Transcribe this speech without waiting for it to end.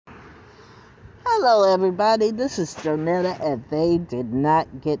Hello, everybody. This is Jonetta, and they did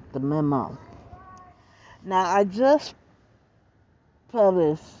not get the memo. Now, I just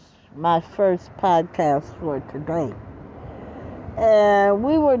published my first podcast for today, and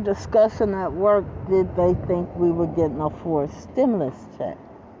we were discussing at work, did they think we were getting a fourth stimulus check?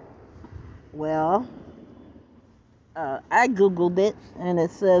 Well, I Googled it, and it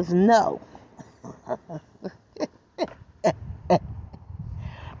says no.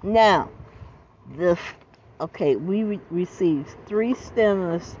 Now, we received 3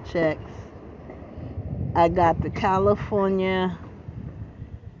 stimulus checks. I got the California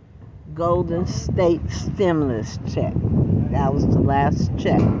Golden State stimulus check. That was the last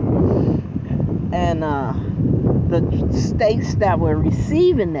check. And the states that were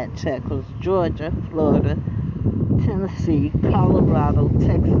receiving that check was Georgia, Florida, Tennessee, Colorado,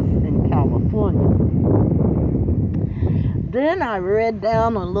 Texas, and California. Then I read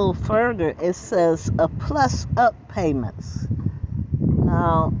down a little further. It says a plus up payments.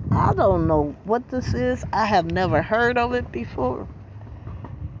 Now, I don't know what this is. I have never heard of it before.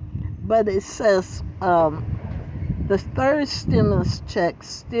 But it says the third stimulus check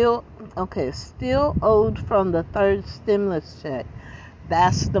still owed from the third stimulus check.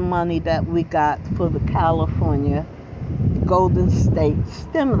 That's the money that we got for the California Golden State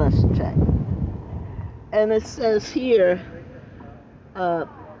stimulus check. And it says here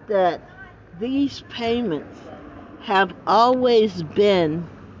that these payments have always been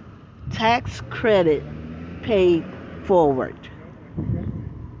tax credit paid forward.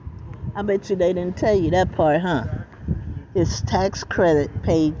 I bet you they didn't tell you that part, huh? It's tax credit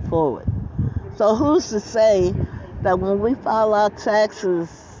paid forward. So who's to say that when we file our taxes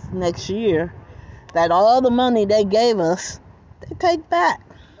next year, that all the money they gave us, they take back?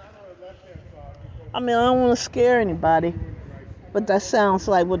 I mean, I don't want to scare anybody, but that sounds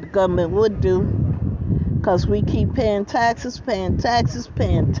like what the government would do, because we keep paying taxes, and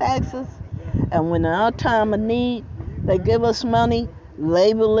when in our time of need, they give us money,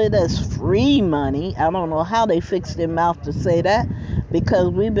 label it as free money. I don't know how they fix their mouth to say that,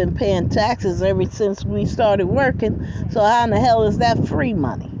 because we've been paying taxes ever since we started working, so how in the hell is that free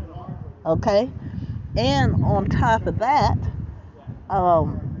money? Okay? And on top of that,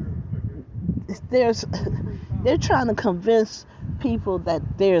 they're trying to convince people that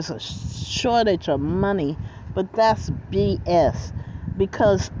there's a shortage of money, but that's BS.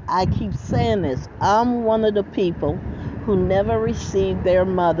 Because I keep saying this, I'm one of the people who never received their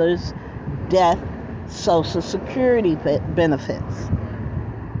mother's death Social Security benefits,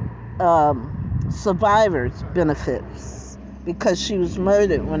 survivor's benefits, because she was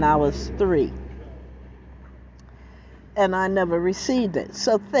murdered when I was 3. And I never received it.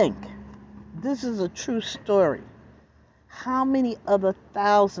 So think, this is a true story. How many other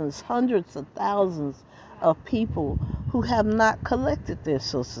thousands, hundreds of thousands of people who have not collected their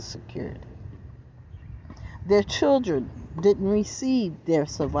Social Security? Their children didn't receive their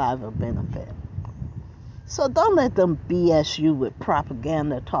survivor benefit. So don't let them BS you with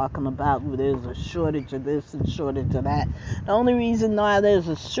propaganda talking about there's a shortage of this and shortage of that. The only reason why there's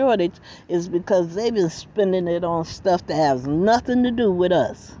a shortage is because they've been spending it on stuff that has nothing to do with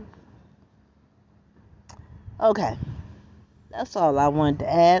us. Okay, that's all I wanted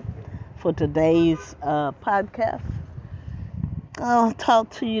to add for today's podcast. I'll talk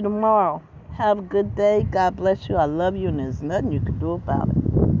to you tomorrow. Have a good day. God bless you. I love you, and there's nothing you can do about it.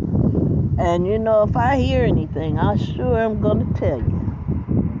 And if I hear anything, I sure am going to tell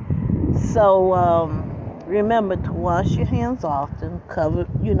you. So remember to wash your hands often,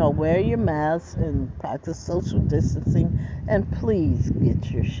 wear your mask, and practice social distancing, and please get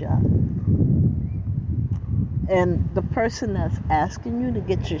your shot. And the person that's asking you to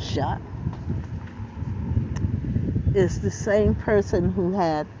get your shot is the same person who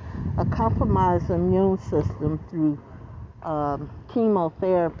had a compromised immune system through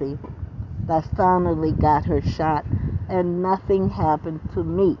chemotherapy that finally got her shot, and nothing happened to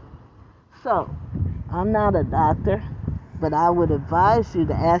me. So, I'm not a doctor, but I would advise you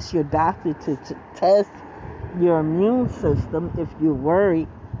to ask your doctor to test your immune system if you're worried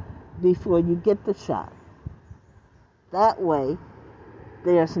before you get the shot. That way,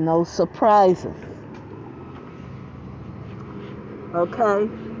 there's no surprises. Okay?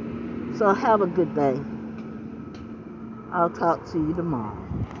 So have a good day. I'll talk to you tomorrow.